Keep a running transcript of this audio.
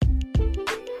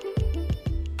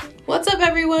What's up,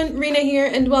 everyone? Rena here,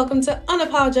 and welcome to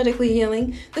Unapologetically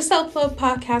Healing, the self-love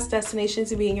podcast destination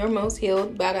to being your most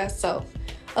healed, badass self.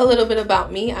 A little bit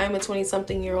about me. I'm a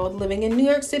 20-something-year-old living in New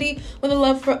York City with a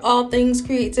love for all things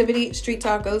creativity, street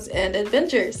tacos, and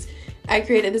adventures. I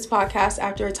created this podcast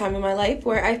after a time in my life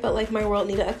where I felt like my world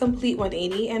needed a complete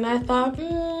 180, and I thought,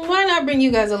 why not bring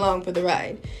you guys along for the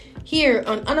ride? Here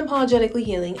on Unapologetically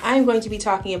Healing, I'm going to be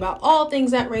talking about all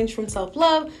things that range from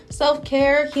self-love,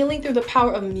 self-care, healing through the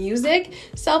power of music,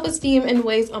 self-esteem, and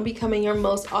ways on becoming your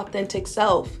most authentic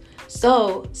self.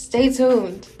 So, stay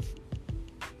tuned.